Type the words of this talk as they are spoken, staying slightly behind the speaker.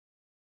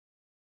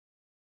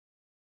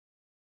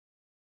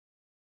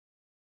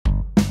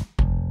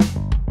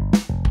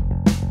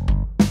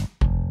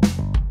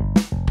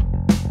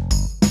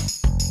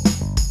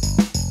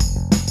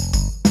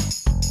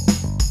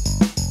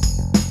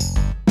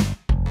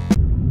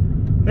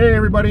Hey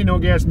everybody, No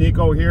Gas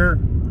Nico here.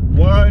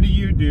 What do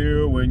you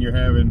do when you're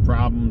having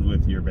problems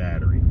with your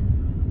battery?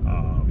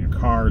 Your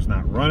car's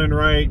not running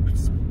right,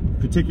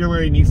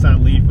 particularly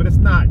Nissan Leaf, but it's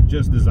not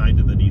just designed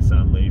to the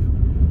Nissan Leaf.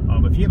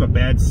 If you have a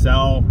bad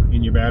cell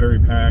in your battery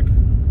pack,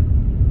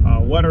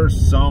 what are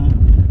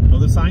some of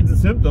the signs and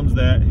symptoms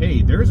that,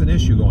 hey, there's an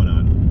issue going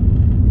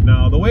on?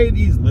 Now, the way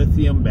these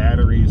lithium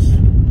batteries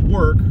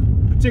work,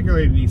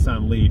 particularly the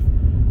Nissan Leaf,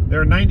 there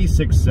are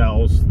 96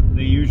 cells.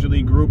 They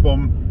usually group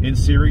them in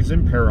series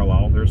and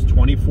parallel. There's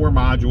 24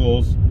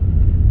 modules.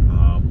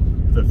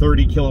 The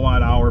 30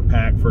 kilowatt hour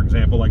pack, for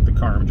example, like the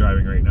car I'm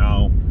driving right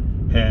now,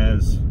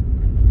 has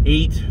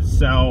 8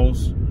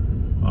 cells.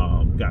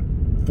 Got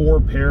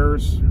 4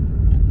 pairs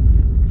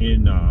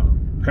in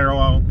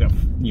parallel. Got,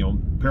 you know,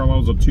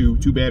 parallels of two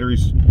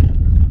batteries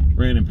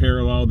ran in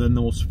parallel. Then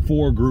those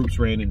 4 groups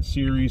ran in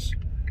series.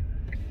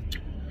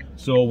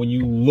 So when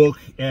you look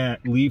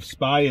at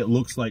LeafSpy, it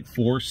looks like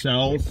 4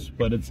 cells,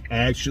 but it's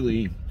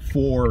actually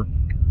 4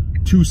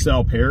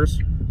 2-cell pairs.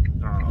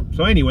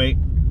 So anyway,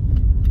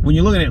 when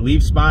you're looking at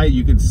LeafSpy,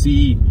 you can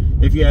see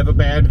if you have a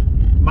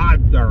bad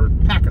mod or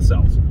pack of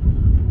cells.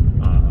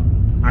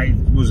 I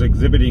was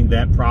exhibiting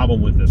that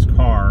problem with this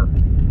car,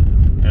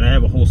 and I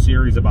have a whole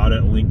series about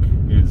it. Link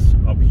is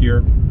up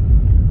here.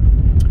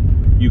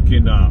 You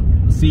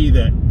can see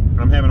that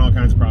I'm having all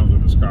kinds of problems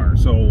with this car.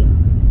 So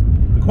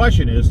the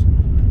question is,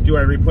 do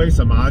I replace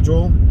a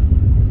module,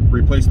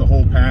 replace the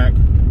whole pack,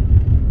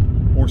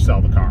 or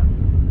sell the car?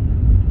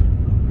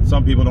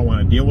 Some people don't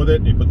want to deal with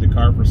it. They put the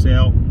car for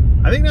sale.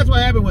 I think that's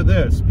what happened with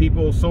this.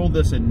 People sold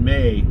this in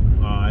May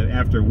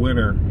after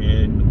winter,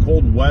 and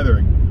cold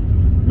weather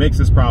makes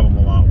this problem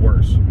a lot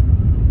worse.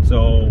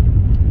 So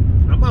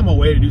I'm on my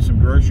way to do some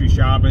grocery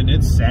shopping.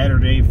 It's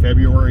Saturday,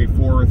 February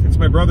 4th. It's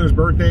my brother's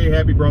birthday.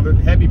 Happy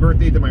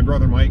birthday to my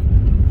brother Mike.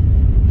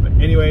 But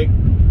anyway,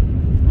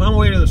 I'm on my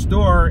way to the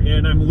store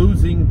and I'm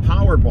losing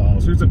power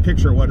balls. Here's a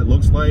picture of what it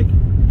looks like.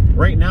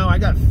 Right now I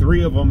got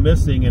 3 of them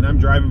missing, and I'm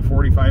driving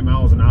 45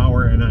 miles an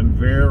hour, and I'm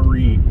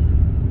very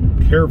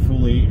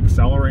carefully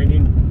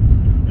accelerating.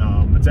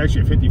 It's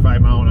actually a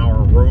 55 mile an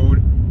hour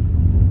road.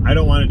 I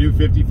don't want to do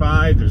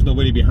 55. There's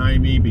nobody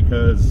behind me,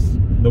 because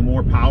the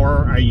more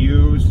power I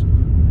use,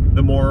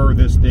 the more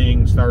this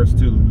thing starts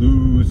to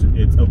lose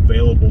its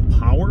available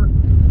power.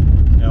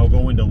 It'll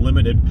go into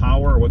limited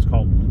power, what's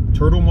called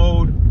turtle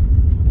mode.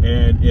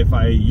 And if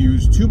I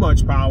use too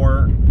much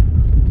power,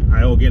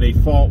 I'll get a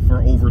fault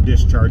for over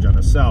discharge on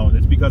a cell. And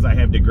it's because I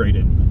have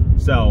degraded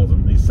cells,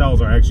 and these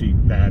cells are actually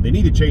bad. They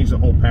need to change the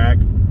whole pack.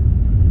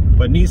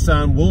 But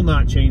Nissan will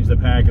not change the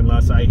pack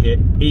unless I hit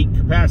 8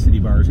 capacity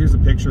bars. Here's a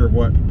picture of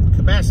what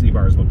capacity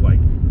bars look like.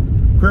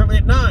 Currently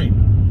at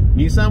 9.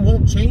 Nissan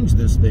won't change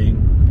this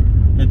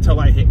thing until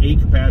I hit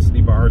 8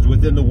 capacity bars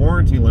within the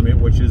warranty limit,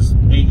 which is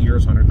 8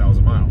 years,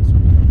 100,000 miles.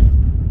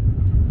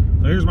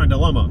 So here's my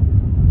dilemma.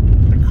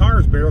 The car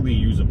is barely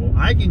usable.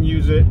 I can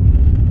use it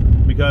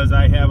because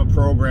I have a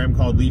program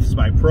called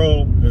LeafSpy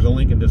Pro. There's a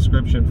link in the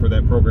description for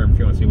that program if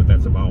you want to see what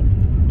that's about.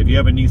 If you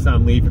have a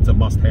Nissan Leaf, it's a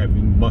must-have.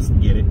 You must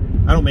get it.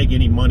 I don't make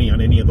any money on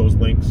any of those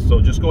links,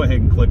 so just go ahead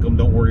and click them.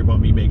 Don't worry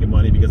about me making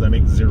money, because I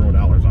make $0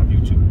 off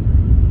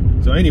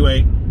YouTube. So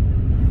anyway,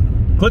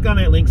 click on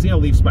that link, see how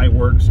LeafSpy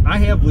works. I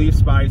have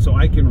LeafSpy so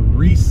I can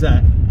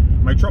reset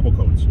my trouble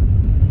codes.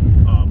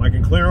 I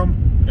can clear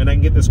them, and I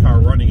can get this car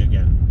running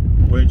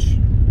again, which,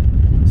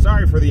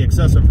 sorry for the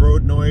excessive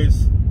road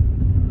noise.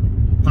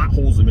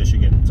 Potholes in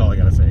Michigan, that's all I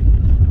gotta say.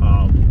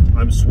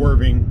 I'm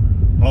swerving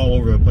all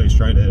over the place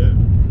trying to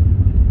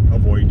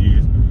avoid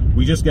these.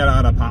 We just got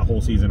out of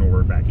pothole season and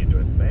we're back into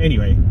it. But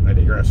anyway, I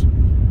digress.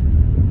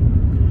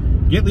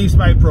 Get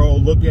LeafSpy Pro,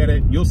 look at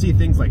it. You'll see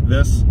things like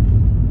this.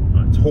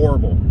 It's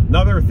horrible.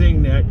 Another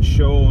thing that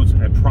shows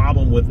a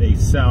problem with a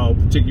cell,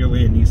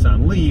 particularly a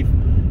Nissan Leaf,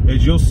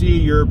 is you'll see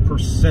your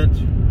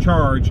percent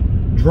charge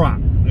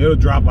drop. It'll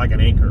drop like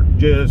an anchor.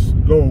 Just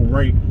go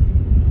right.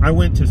 I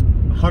went to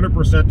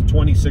 100% to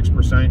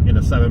 26% in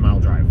a 7-mile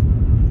drive.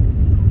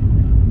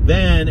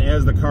 Then,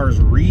 as the car's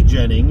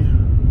regenning,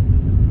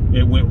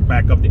 it went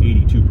back up to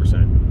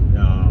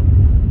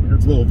 82%.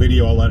 There's a little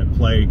video, I'll let it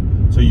play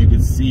so you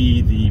can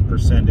see the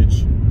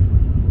percentage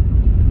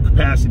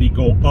capacity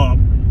go up,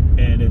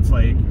 and it's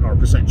like, or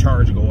percent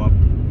charge go up.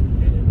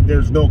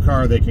 There's no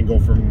car that can go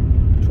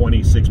from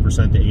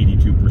 26% to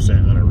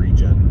 82% on a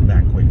regen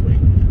that quickly.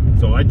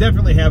 So I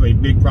definitely have a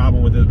big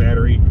problem with this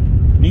battery.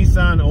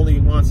 Nissan only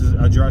wants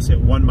to address it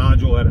 1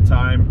 module at a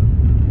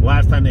time.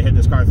 Last time they hit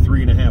this car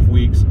 3.5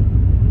 weeks.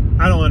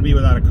 I don't want to be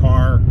without a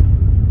car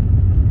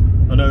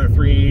another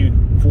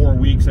 3-4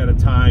 weeks at a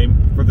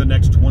time for the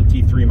next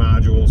 23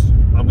 modules.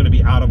 I'm going to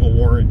be out of a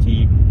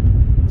warranty.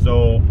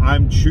 So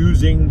I'm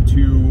choosing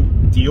to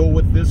deal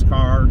with this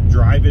car,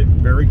 drive it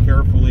very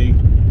carefully,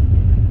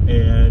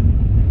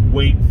 and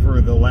wait for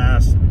the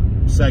last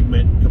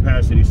segment,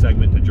 capacity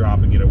segment, to drop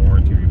and get a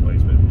warranty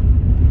replacement.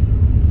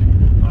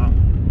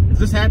 Is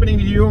this happening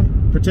to you?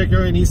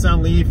 Particularly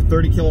Nissan Leaf,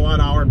 30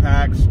 kilowatt hour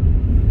packs?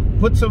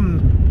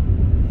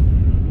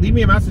 Leave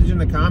me a message in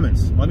the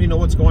comments. Let me know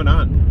what's going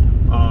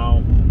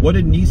on. what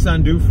did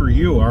Nissan do for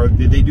you? Or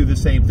did they do the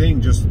same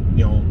thing? Just,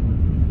 you know,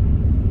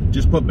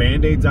 just put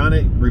Band-Aids on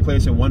it,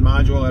 replacing one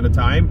module at a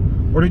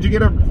time? Or did you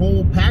get a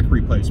whole pack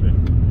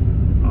replacement?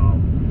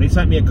 They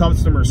sent me a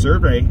customer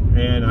survey,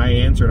 and I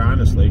answered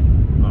honestly.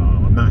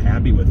 I'm not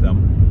happy with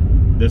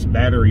them. This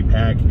battery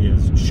pack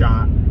is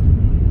shot,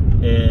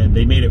 and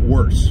they made it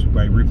worse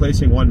by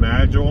replacing one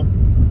module.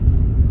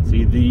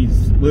 See,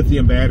 these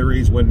lithium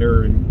batteries, when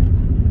they're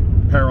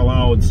in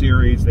parallel and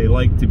series, they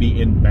like to be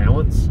in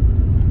balance.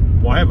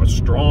 Well, I have a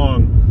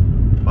strong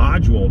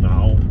module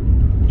now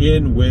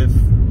in with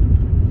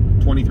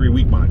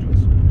 23-week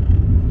modules.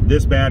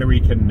 This battery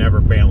can never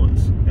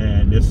balance,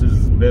 and this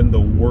has been the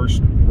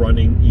worst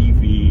running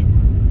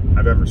EV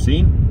I've ever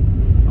seen.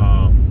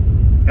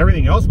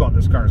 Everything else about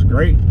this car is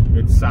great.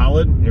 It's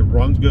solid, it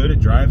runs good, it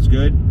drives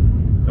good.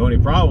 The only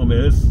problem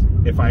is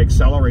if I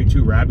accelerate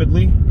too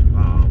rapidly,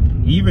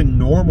 even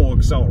normal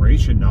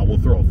acceleration now will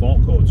throw a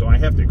fault code, so I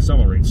have to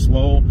accelerate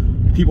slow.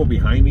 People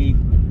behind me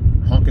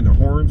honking their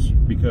horns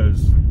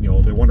because, you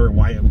know, they're wondering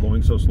why I'm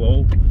going so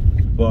slow.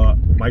 But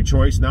my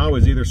choice now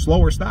is either slow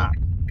or stop.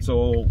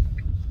 So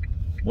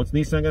what's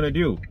Nissan gonna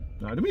do?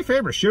 Do me a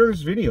favor, share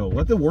this video.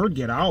 Let the word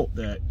get out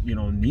that, you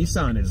know,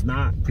 Nissan is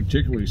not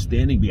particularly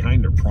standing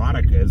behind their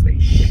product as they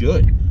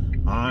should.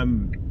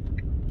 I'm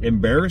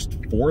embarrassed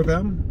for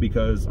them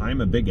because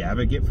I'm a big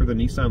advocate for the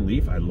Nissan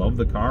Leaf. I love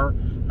the car.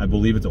 I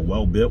believe it's a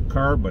well-built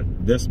car, but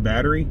this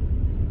battery,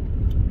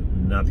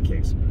 not the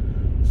case.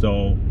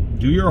 So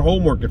do your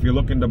homework if you're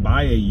looking to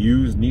buy a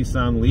used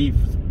Nissan Leaf,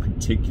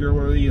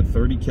 particularly a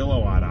 30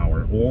 kilowatt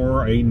hour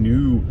or a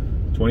new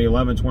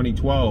 2011,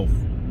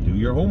 2012. Do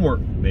your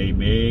homework. You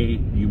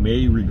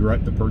may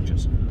regret the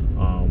purchase,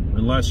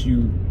 unless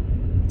you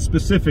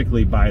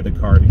specifically buy the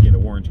car to get a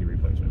warranty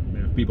replacement.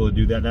 There's people that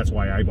do that. That's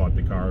why I bought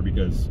the car,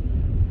 because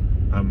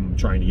I'm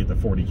trying to get the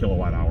 40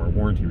 kilowatt hour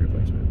warranty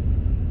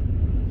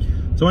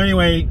replacement. So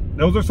anyway,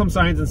 those are some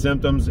signs and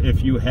symptoms.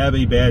 If you have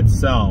a bad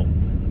cell,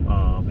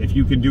 if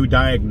you can do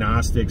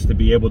diagnostics to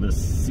be able to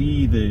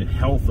see the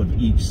health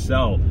of each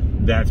cell,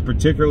 that's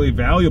particularly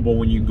valuable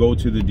when you go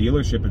to the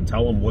dealership and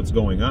tell them what's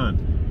going on.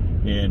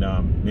 And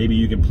maybe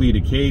you can plead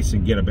a case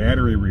and get a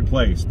battery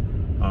replaced.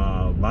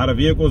 A lot of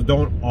vehicles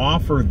don't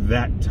offer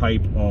that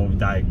type of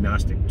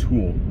diagnostic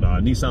tool.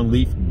 Nissan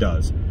Leaf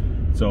does.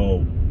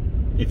 So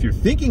if you're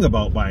thinking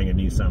about buying a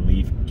Nissan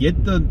Leaf,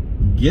 get the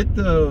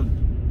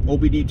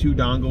OBD2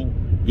 dongle,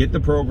 get the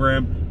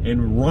program,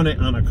 and run it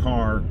on a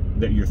car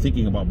that you're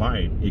thinking about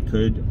buying. It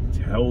could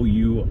tell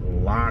you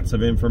lots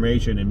of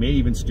information and may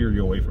even steer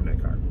you away from that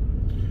car.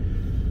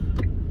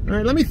 All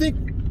right, let me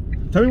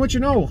think. Tell me what you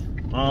know.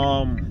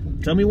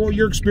 Tell me what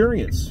your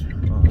experience.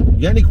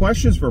 You got any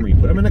questions for me?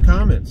 Put them in the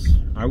comments.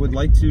 I'd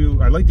like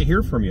to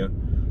hear from you.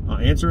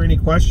 Answer any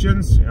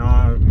questions.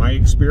 My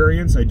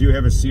experience. I do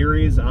have a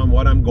series on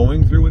what I'm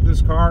going through with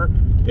this car.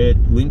 It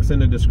links in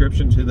the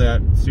description to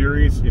that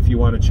series if you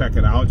want to check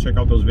it out. Check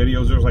out those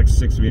videos. There's like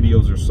 6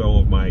 videos or so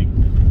of my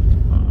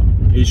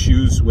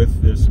issues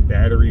with this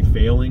battery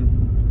failing,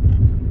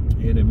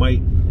 and it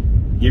might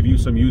give you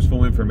some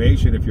useful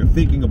information if you're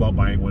thinking about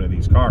buying one of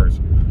these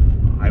cars.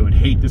 I would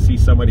hate to see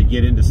somebody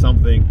get into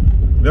something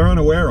they're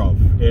unaware of,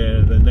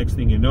 and the next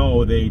thing you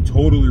know, they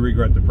totally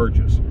regret the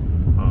purchase.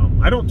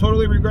 I don't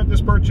totally regret this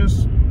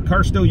purchase. The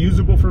car's still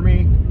usable for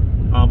me.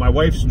 My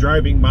wife's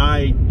driving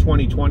my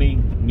 2020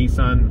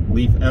 Nissan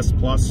Leaf S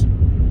Plus,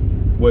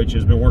 which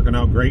has been working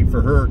out great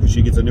for her because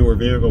she gets a newer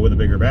vehicle with a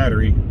bigger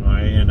battery,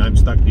 and I'm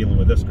stuck dealing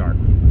with this car.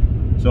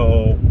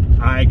 So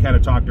I kind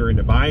of talked her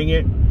into buying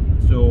it.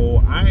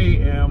 So I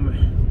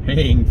am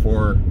paying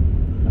for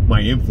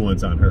my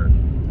influence on her.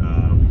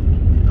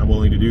 I'm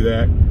willing to do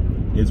that.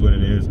 It is what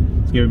it is.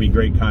 It's giving me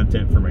great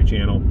content for my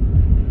channel,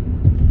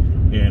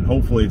 and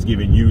hopefully it's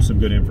giving you some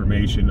good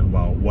information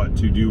about what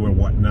to do and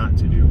what not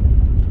to do.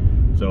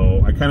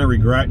 So I kind of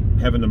regret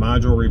having the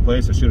module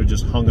replaced. I should have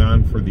just hung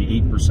on for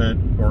the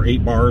 8% or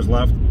 8 bars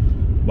left,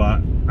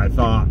 but I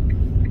thought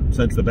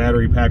since the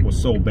battery pack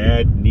was so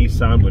bad,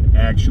 Nissan would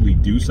actually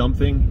do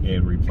something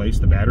and replace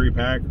the battery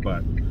pack.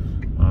 But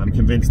I'm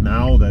convinced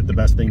now that the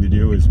best thing to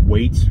do is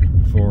wait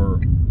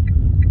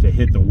to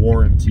hit the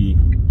warranty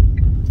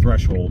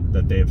threshold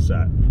that they have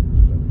set.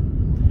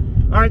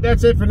 All right,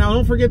 that's it for now.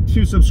 Don't forget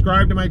to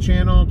subscribe to my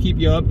channel. Keep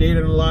you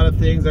updated on a lot of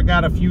things. I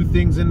got a few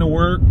things in the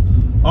work.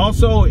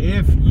 Also,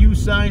 if you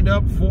signed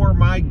up for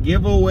my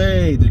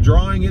giveaway, the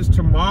drawing is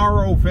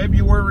tomorrow,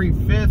 February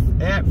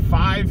 5th at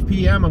 5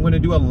 p.m. I'm going to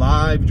do a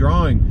live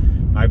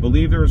drawing. I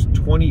believe there's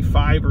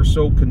 25 or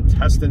so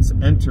contestants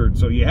entered,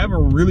 so you have a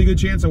really good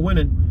chance of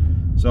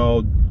winning.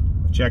 So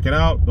check it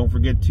out. Don't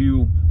forget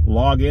to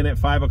log in at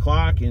 5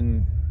 o'clock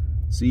and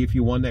see if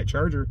you won that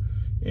charger.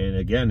 And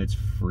again, it's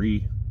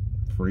free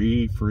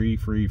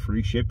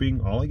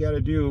shipping. All I got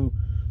to do,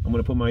 I'm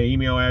going to put my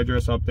email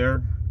address up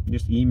there.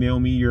 Just email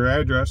me your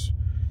address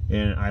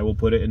and I will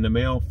put it in the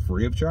mail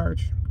free of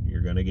charge.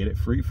 You're going to get it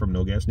free from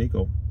No Gas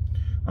Nico.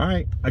 All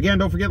right. Again,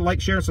 don't forget to like,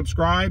 share,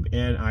 subscribe,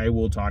 and I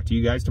will talk to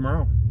you guys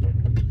tomorrow.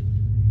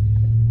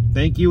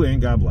 Thank you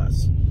and God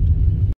bless.